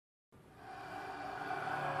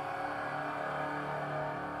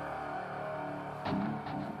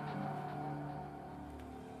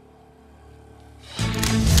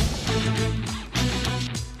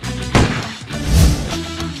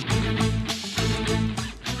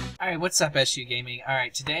Alright, what's up SU Gaming?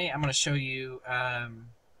 Alright, today I'm going to show you some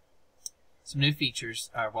new features,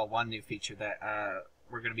 well, one new feature that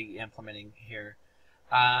we're going to be implementing here.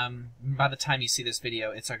 By the time you see this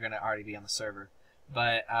video, it's going to already be on the server.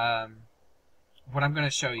 But what I'm going to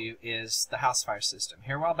show you is the housefire system.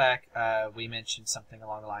 Here a while back, we mentioned something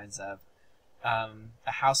along the lines of a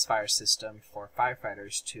housefire system for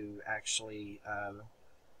firefighters to actually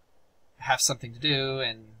have something to do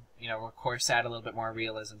and, you know, of course, add a little bit more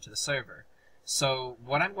realism to the server. So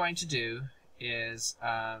what I'm going to do is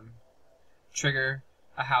trigger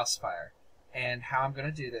a house fire. And how I'm going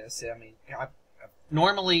to do this, I mean,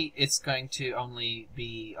 normally it's going to only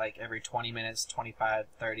be like every 20 minutes, 25,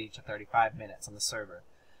 30 to 35 minutes on the server.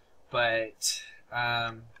 But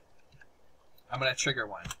I'm going to trigger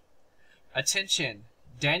one. Attention,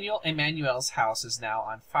 Daniel Emmanuel's house is now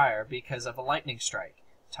on fire because of a lightning strike.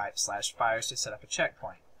 Type /fires to set up a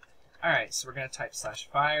checkpoint. Alright, so we're going to type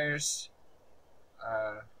 /fires.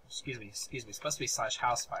 Excuse me, it's supposed to be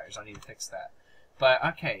 /housefires. I need to fix that. But,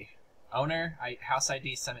 okay, owner, house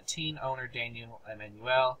ID 17, owner Daniel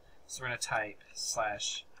Emmanuel. So we're going to type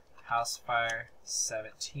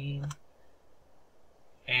 /housefire17.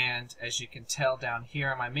 And as you can tell down here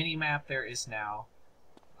on my mini map, there is now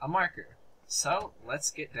a marker. So let's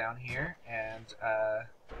get down here and,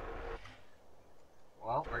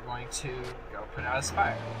 well, we're going to go put out his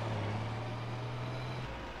fire.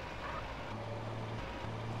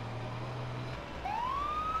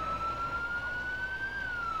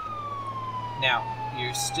 Now,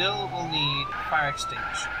 you still will need fire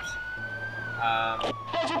extinguishers.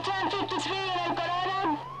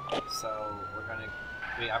 So we're gonna.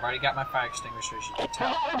 I've already got my fire extinguishers. You can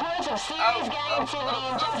tell.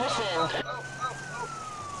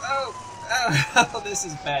 Oh! This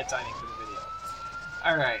is bad timing for the video.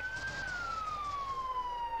 All right.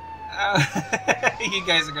 You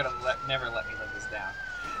guys are gonna never let me live this down.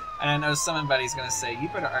 And I know somebody's gonna say, "You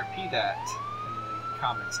better RP that" in the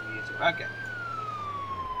comments on YouTube. Okay.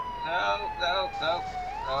 No.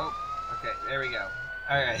 Okay, there we go.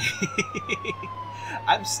 Alright.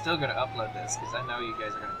 I'm still going to upload this because I know you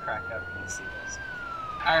guys are going to crack up when you see this.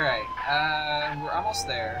 Alright, we're almost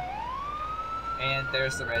there. And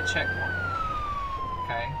there's the red checkpoint.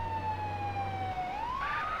 Okay.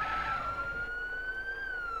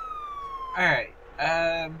 Alright,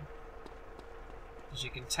 as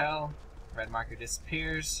you can tell, red marker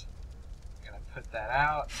disappears. I'm going to put that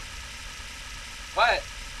out. But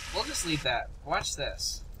we'll just leave that. Watch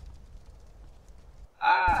this.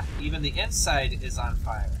 Ah, even the inside is on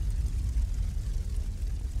fire.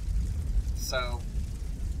 So,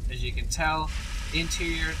 as you can tell, the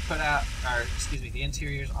interior put out, or excuse me, the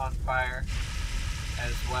interior is on fire,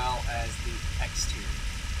 as well as the exterior.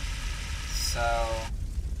 So,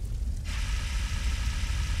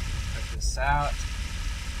 put this out.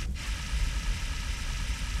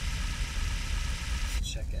 Let's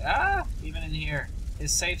check it. Ah, even in here.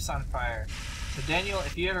 His safe's on fire. So Daniel,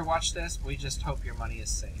 if you ever watch this, we just hope your money is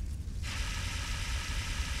safe.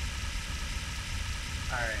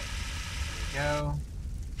 Alright, here we go.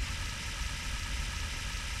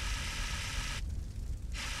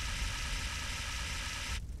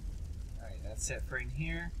 Alright, that's it for in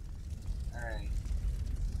here. Alright.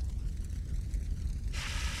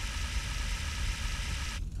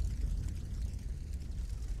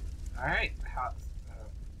 Alright,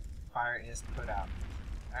 fire is put out.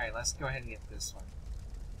 Alright, let's go ahead and get this one.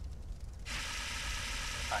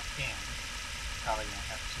 If I can. Probably gonna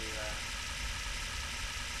have to,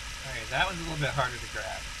 Alright, that one's a little bit harder to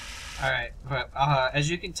grab. Alright, but as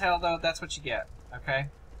you can tell though, that's what you get, okay?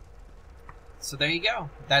 So there you go.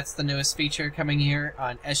 That's the newest feature coming here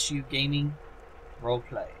on SU Gaming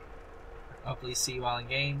Roleplay. Hopefully see you all in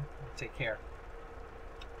game. Take care.